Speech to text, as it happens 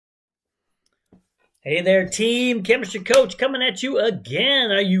Hey there, team. Chemistry Coach coming at you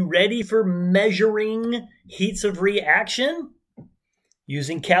again. Are you ready for measuring heats of reaction?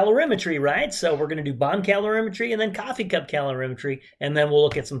 Using calorimetry, right? So we're going to do bomb calorimetry and then coffee cup calorimetry, and then we'll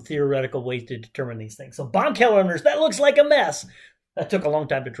look at some theoretical ways to determine these things. So bomb calorimeters, that looks like a mess. That took a long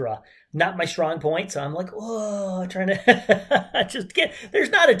time to draw. Not my strong point, so I'm like, whoa, trying to just get,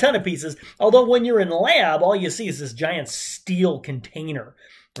 there's not a ton of pieces. Although when you're in the lab, all you see is this giant steel container,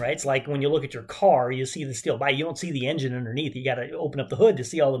 right? It's like when you look at your car, you see the steel body. You don't see the engine underneath. You got to open up the hood to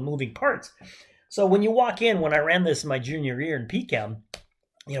see all the moving parts. So when you walk in, when I ran this my junior year in PChem,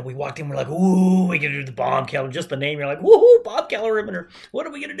 you know, we walked in, we're like, ooh, we can do the bomb calorimeter. Just the name, you're like, woohoo, bomb calorimeter. What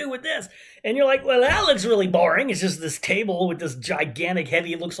are we going to do with this? And you're like, well, that looks really boring. It's just this table with this gigantic,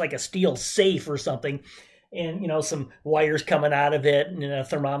 heavy, it looks like a steel safe or something. And, you know, some wires coming out of it and a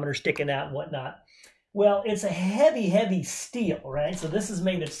thermometer sticking out and whatnot. Well, it's a heavy, heavy steel, right? So this is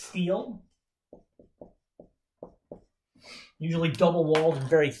made of steel. Usually double-walled and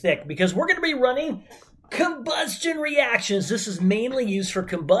very thick because we're going to be running combustion reactions. This is mainly used for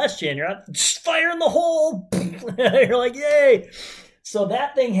combustion. You're not just firing the hole. You're like, yay. So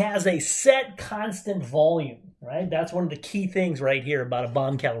that thing has a set constant volume, right? That's one of the key things right here about a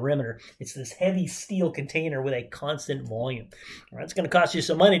bomb calorimeter. It's this heavy steel container with a constant volume. All right, it's going to cost you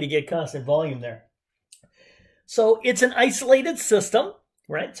some money to get constant volume there. So it's an isolated system,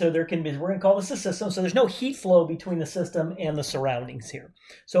 right? So there can be, we're going to call this a system. So there's no heat flow between the system and the surroundings here.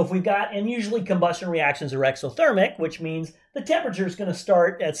 So if we've got, and usually combustion reactions are exothermic, which means the temperature is going to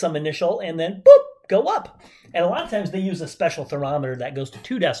start at some initial and then boop, go up. And a lot of times they use a special thermometer that goes to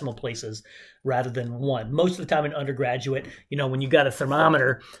 2 decimal places rather than 1. Most of the time in undergraduate, you know, when you got a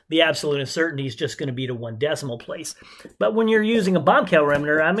thermometer, the absolute uncertainty is just going to be to 1 decimal place. But when you're using a bomb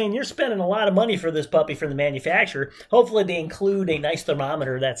calorimeter, I mean, you're spending a lot of money for this puppy from the manufacturer. Hopefully they include a nice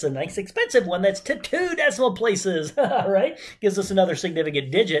thermometer that's a nice expensive one that's to 2 decimal places, right? Gives us another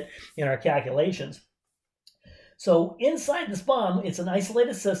significant digit in our calculations. So inside this bomb, it's an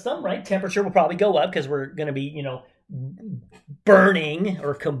isolated system, right? Temperature will probably go up because we're going to be, you know, burning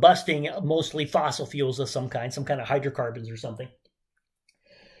or combusting mostly fossil fuels of some kind of hydrocarbons or something.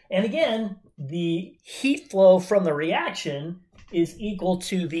 And again, the heat flow from the reaction is equal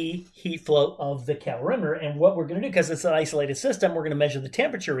to the heat flow of the calorimeter. And what we're going to do, because it's an isolated system, we're going to measure the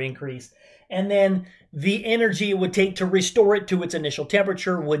temperature increase. And then the energy it would take to restore it to its initial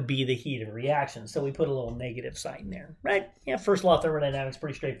temperature would be the heat of reaction. So we put a little negative sign there, right? Yeah, first law of thermodynamics,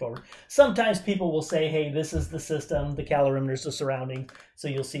 pretty straightforward. Sometimes people will say, hey, this is the system, the calorimeter is the surrounding. So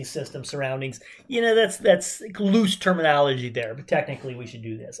you'll see system surroundings. You know, that's loose terminology there, but technically we should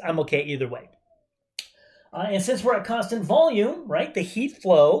do this. I'm okay either way. And since we're at constant volume, right, the heat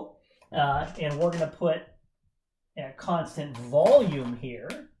flow, and we're going to put a constant volume here,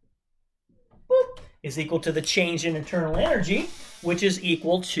 boop, is equal to the change in internal energy, which is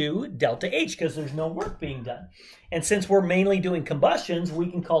equal to delta H, because there's no work being done. And since we're mainly doing combustions, we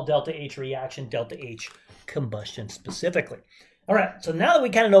can call delta H reaction delta H combustion specifically. All right, so now that we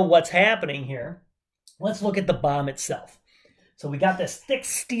kind of know what's happening here, let's look at the bomb itself. So we got this thick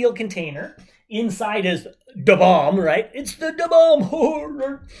steel container. Inside is the bomb, right? It's the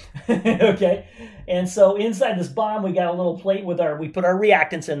bomb. Okay. And so inside this bomb, we got a little plate with we put our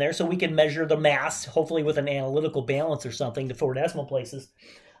reactants in there so we can measure the mass, hopefully with an analytical balance or something to 4 decimal places.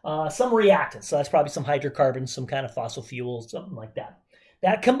 Some reactants. So that's probably some hydrocarbons, some kind of fossil fuel, something like that.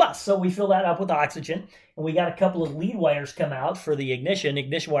 That combusts. So we fill that up with oxygen. And we got a couple of lead wires come out for the ignition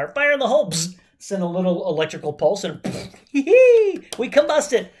wire. Fire in the hole. Psst, send a little electrical pulse and we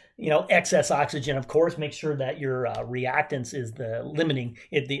combust it. You know, excess oxygen, of course, make sure that your reactants is the limiting,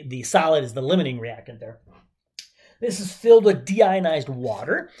 the solid is the limiting reactant there. This is filled with deionized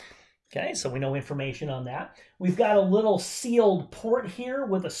water. Okay, so we know information on that. We've got a little sealed port here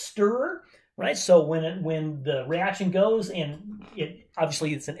with a stirrer, right? So when the reaction goes and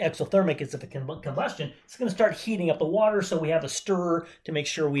obviously it's an exothermic, it's a combustion, it's going to start heating up the water. So we have a stirrer to make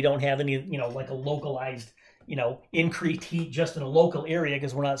sure we don't have any, you know, like a localized, you know, increased heat just in a local area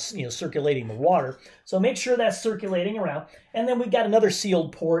because we're not, you know, circulating the water. So make sure that's circulating around. And then we've got another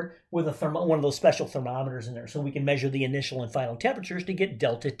sealed port with a one of those special thermometers in there so we can measure the initial and final temperatures to get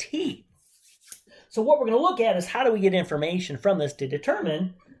delta T. So what we're going to look at is how do we get information from this to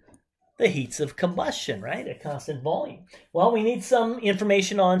determine the heats of combustion, right, at constant volume. Well, we need some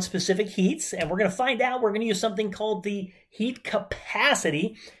information on specific heats, and we're going to find out. We're going to use something called the heat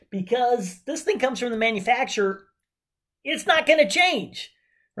capacity because this thing comes from the manufacturer. It's not going to change,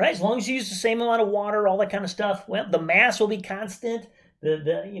 right? As long as you use the same amount of water, all that kind of stuff. Well, the mass will be constant.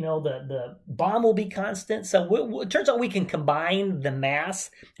 the bomb will be constant. So it turns out we can combine the mass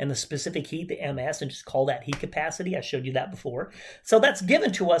and the specific heat, the MS, and just call that heat capacity. I showed you that before. So that's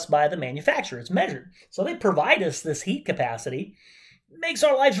given to us by the manufacturer. It's measured. So they provide us this heat capacity. Makes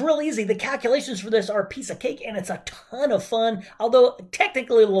our lives real easy. The calculations for this are a piece of cake, and it's a ton of fun, although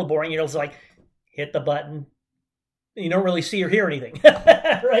technically a little boring. It's like, hit the button. You don't really see or hear anything,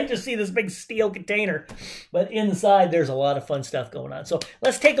 right? Just see this big steel container. But inside, there's a lot of fun stuff going on. So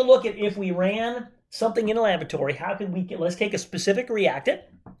let's take a look at if we ran something in a laboratory, how could we let's take a specific reactant,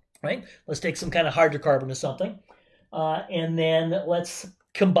 right? Let's take some kind of hydrocarbon or something, and then let's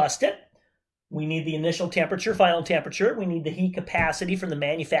combust it. We need the initial temperature, final temperature. We need the heat capacity from the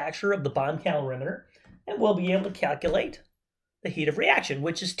manufacturer of the Bomb Calorimeter, and we'll be able to calculate the heat of reaction,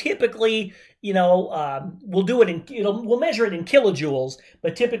 which is typically, we'll do it we'll measure it in kilojoules,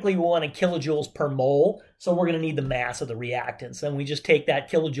 but typically we want in kilojoules per mole. So we're going to need the mass of the reactants. And we just take that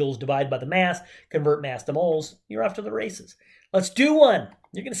kilojoules, divide by the mass, convert mass to moles. You're off to the races. Let's do one.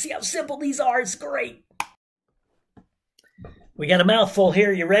 You're going to see how simple these are. It's great. We got a mouthful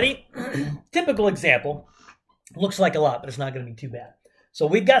here. You ready? Typical example. Looks like a lot, but it's not going to be too bad. So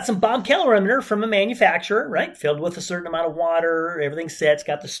we've got some Bomb Calorimeter from a manufacturer, right? Filled with a certain amount of water. Everything's set. It's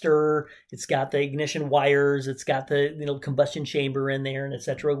got the stir. It's got the ignition wires. It's got the combustion chamber in there, and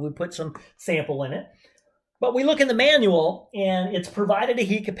etc. We put some sample in it. But we look in the manual, and it's provided a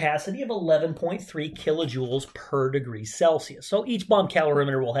heat capacity of 11.3 kilojoules per degree Celsius. So each Bomb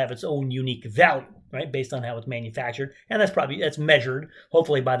Calorimeter will have its own unique value, right, based on how it's manufactured. And that's measured,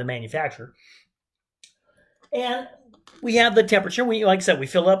 hopefully, by the manufacturer. And we have the temperature. Like I said, we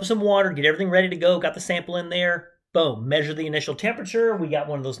fill it up with some water, get everything ready to go, got the sample in there. Boom, measure the initial temperature. We got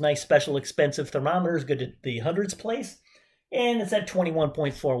one of those nice, special, expensive thermometers, good at the hundreds place. And it's at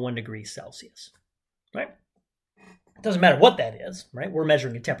 21.41 degrees Celsius, right? It doesn't matter what that is, right? We're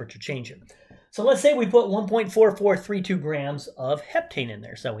measuring a temperature change here. So let's say we put 1.4432 grams of heptane in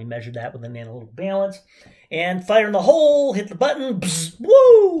there. So we measured that with an analytical balance. And fire in the hole, hit the button, bzz,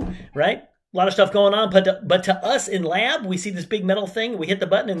 woo, right? A lot of stuff going on, but to us in lab, we see this big metal thing, we hit the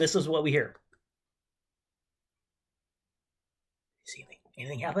button, and this is what we hear. See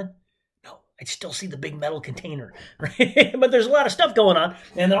anything happen? No, I still see the big metal container, right? But there's a lot of stuff going on,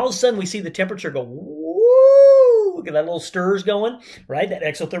 and then all of a sudden we see the temperature go, woo! Look at that little stirs going, right? That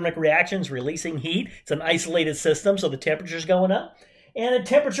exothermic reaction is releasing heat. It's an isolated system, so the temperature's going up. And the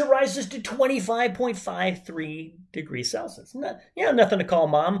temperature rises to 25.53 degrees Celsius. Nothing to call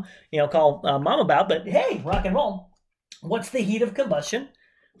mom about, but hey, rock and roll. What's the heat of combustion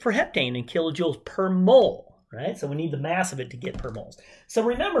for heptane in kilojoules per mole, right? So we need the mass of it to get per moles. So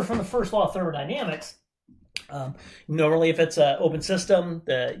remember from the first law of thermodynamics, normally if it's an open system,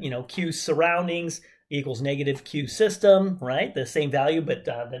 the Q surroundings equals negative Q system, right? The same value, but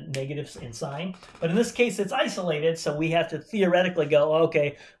the negatives in sign. But in this case, it's isolated, so we have to theoretically go,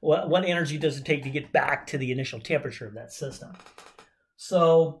 okay, what energy does it take to get back to the initial temperature of that system?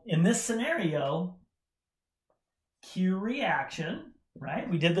 So in this scenario, Q reaction, right?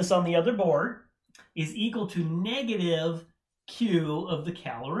 We did this on the other board, is equal to negative Q of the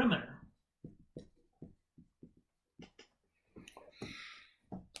calorimeter.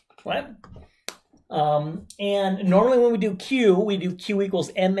 Right? And normally when we do Q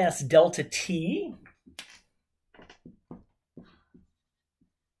equals ms delta T.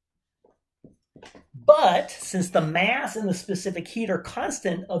 But since the mass and the specific heat are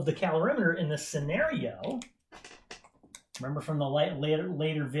constant of the calorimeter in this scenario, remember from the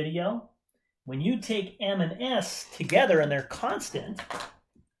later video, when you take M and S together and they're constant,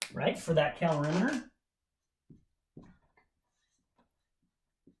 right, for that calorimeter,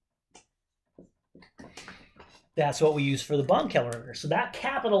 that's what we use for the Bomb Calorimeter. So that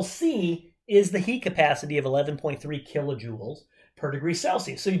capital C is the heat capacity of 11.3 kilojoules per degree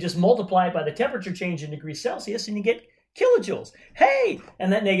Celsius. So you just multiply it by the temperature change in degrees Celsius and you get kilojoules. Hey!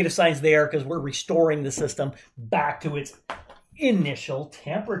 And that negative sign's there because we're restoring the system back to its initial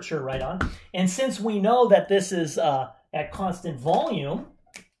temperature, right on. And since we know that this is at constant volume,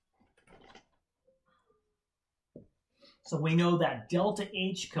 so we know that delta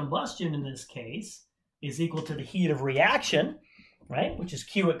H combustion in this case is equal to the heat of reaction, right, which is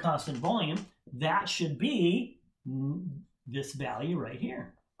Q at constant volume. That should be this value right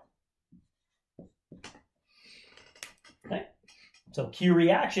here. Okay? So Q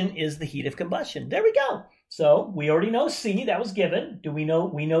reaction is the heat of combustion. There we go. So we already know C, that was given. We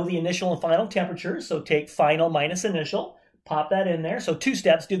know the initial and final temperatures, so take final minus initial, pop that in there. So two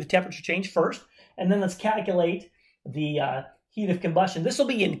steps, do the temperature change first, and then let's calculate the heat of combustion. This will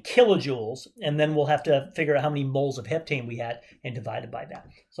be in kilojoules, and then we'll have to figure out how many moles of heptane we had and divide it by that.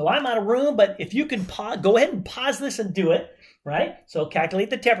 So I'm out of room, but if you can go ahead and pause this and do it, right? So calculate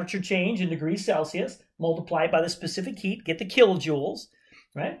the temperature change in degrees Celsius, multiply it by the specific heat, get the kilojoules,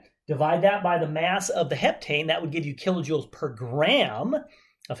 right? Divide that by the mass of the heptane. That would give you kilojoules per gram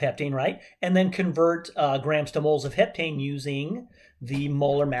of heptane, right? And then convert grams to moles of heptane using the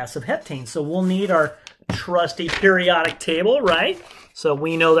molar mass of heptane. So we'll need our trusty periodic table, right? So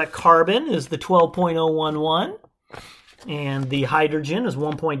we know that carbon is the 12.011 and the hydrogen is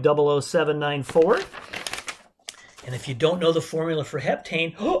 1.00794. And if you don't know the formula for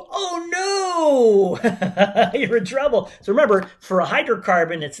heptane, oh no, you're in trouble. So remember, for a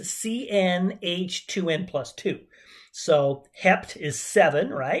hydrocarbon, it's CnH2n plus 2. So hept is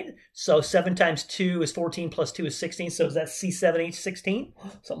 7, right? So 7 times 2 is 14 plus 2 is 16. So is that C7H16?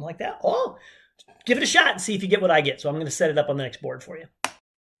 Something like that. Oh, give it a shot and see if you get what I get. So I'm going to set it up on the next board for you.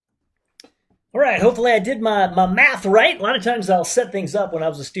 All right, hopefully I did my math right. A lot of times I'll set things up when I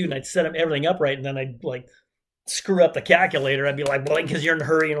was a student. I'd set everything up right, and then I'd like screw up the calculator. I'd be like, well, because you're in a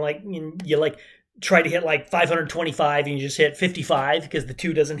hurry, and you like try to hit like 525 and you just hit 55 because the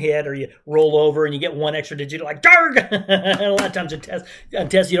 2 doesn't hit, or you roll over and you get 1 extra digit, like, darg! And a lot of times on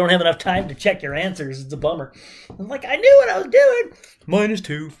tests you don't have enough time to check your answers. It's a bummer. I'm like, I knew what I was doing.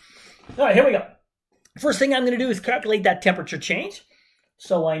 -2. All right, here we go. First thing I'm going to do is calculate that temperature change.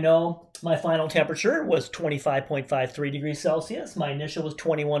 So I know my final temperature was 25.53 degrees Celsius. My initial was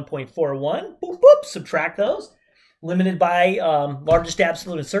 21.41. Boop, boop, subtract those. Limited by largest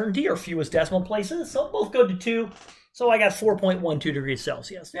absolute uncertainty or fewest decimal places. So both go to 2. So I got 4.12 degrees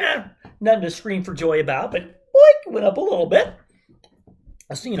Celsius. Yeah, nothing to scream for joy about, but boink, went up a little bit.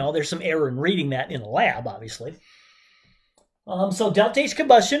 So, you know, there's some error in reading that in the lab, obviously. So delta H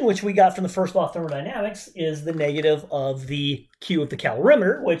combustion, which we got from the first law of thermodynamics, is the negative of the Q of the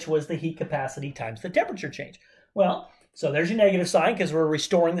calorimeter, which was the heat capacity times the temperature change. Well, so there's your negative sign because we're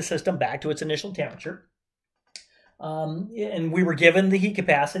restoring the system back to its initial temperature. And we were given the heat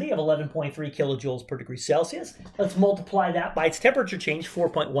capacity of 11.3 kilojoules per degree Celsius. Let's multiply that by its temperature change,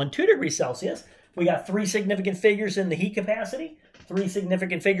 4.12 degrees Celsius. We got 3 significant figures in the heat capacity, 3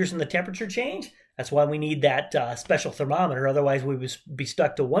 significant figures in the temperature change. That's why we need that special thermometer. Otherwise, we would be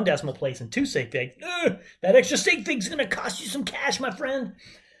stuck to 1 decimal place and 2 sig figs. That extra sig fig is going to cost you some cash, my friend.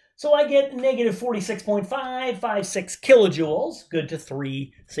 So I get negative 46.556 kilojoules, good to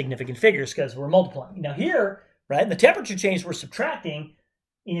 3 significant figures because we're multiplying. Now here, right, in the temperature change we're subtracting,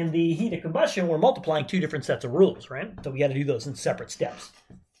 in the heat of combustion we're multiplying 2 different sets of rules, right? So we got to do those in separate steps.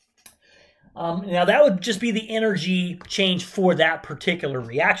 Now that would just be the energy change for that particular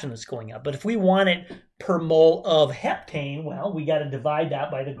reaction that's going up. But if we want it per mole of heptane, well, we got to divide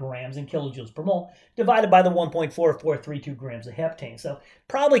that by the grams and kilojoules per mole, divided by the 1.4432 grams of heptane. So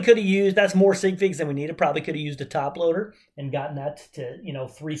probably could have used, that's more sig figs than we needed, probably could have used a top loader and gotten that to,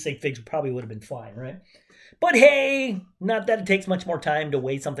 3 sig figs probably would have been fine, right? But hey, not that it takes much more time to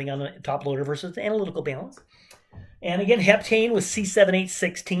weigh something on a top loader versus analytical balance. And again, heptane was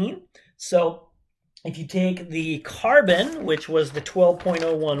C7H16. So if you take the carbon, which was the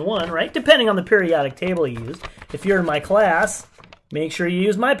 12.011, right, depending on the periodic table you use, if you're in my class, make sure you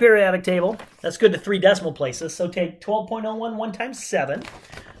use my periodic table. That's good to 3 decimal places. So take 12.011 times 7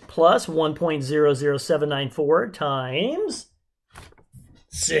 plus 1.00794 times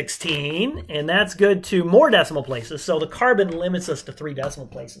 16, and that's good to more decimal places. So the carbon limits us to 3 decimal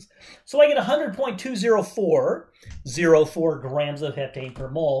places. So I get 100.20404 grams of heptane per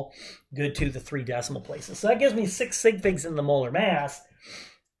mole, good to the 3 decimal places. So that gives me 6 sig figs in the molar mass.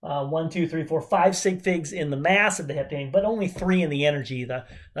 1, 2, 3, 4, 5 sig figs in the mass of the heptane, but only 3 in the energy. The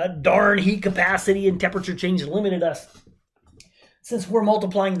darn heat capacity and temperature change limited us. Since we're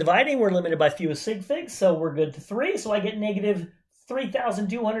multiplying and dividing, we're limited by fewest sig figs, so we're good to 3. So I get negative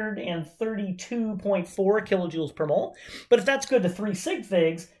 3,232.4 kilojoules per mole. But if that's good to 3 sig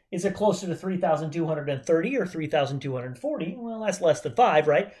figs, is it closer to 3,230 or 3,240? Well, that's less than 5,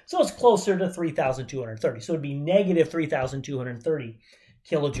 right? So it's closer to 3,230. So it'd be negative 3,230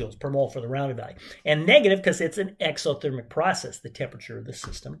 kilojoules per mole for the rounded value. And negative because it's an exothermic process. The temperature of the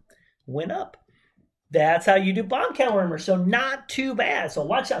system went up. That's how you do bomb calorimeters. So not too bad. So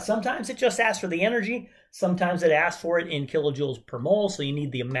watch out. Sometimes it just asks for the energy. Sometimes it asks for it in kilojoules per mole. So you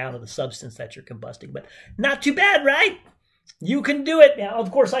need the amount of the substance that you're combusting. But not too bad, right? You can do it. Now, of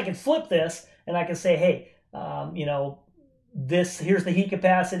course, I can flip this and I can say, hey, here's the heat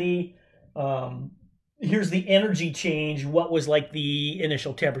capacity. Here's the energy change. What was like the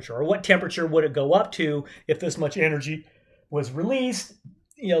initial temperature? Or what temperature would it go up to if this much energy was released?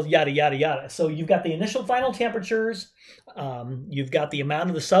 yada, yada, yada. So you've got the initial final temperatures. You've got the amount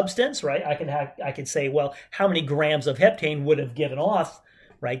of the substance, right? I could say, well, how many grams of heptane would have given off,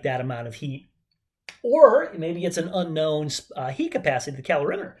 right, that amount of heat? Or maybe it's an unknown heat capacity, the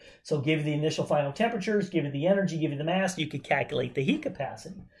calorimeter. So give you the initial final temperatures, give you the energy, give you the mass, you could calculate the heat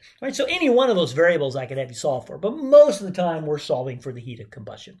capacity. Right? So any one of those variables I could have you solve for. But most of the time we're solving for the heat of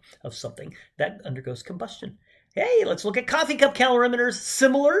combustion of something that undergoes combustion. Hey, let's look at coffee cup calorimeters.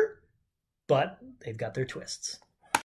 Similar, but they've got their twists.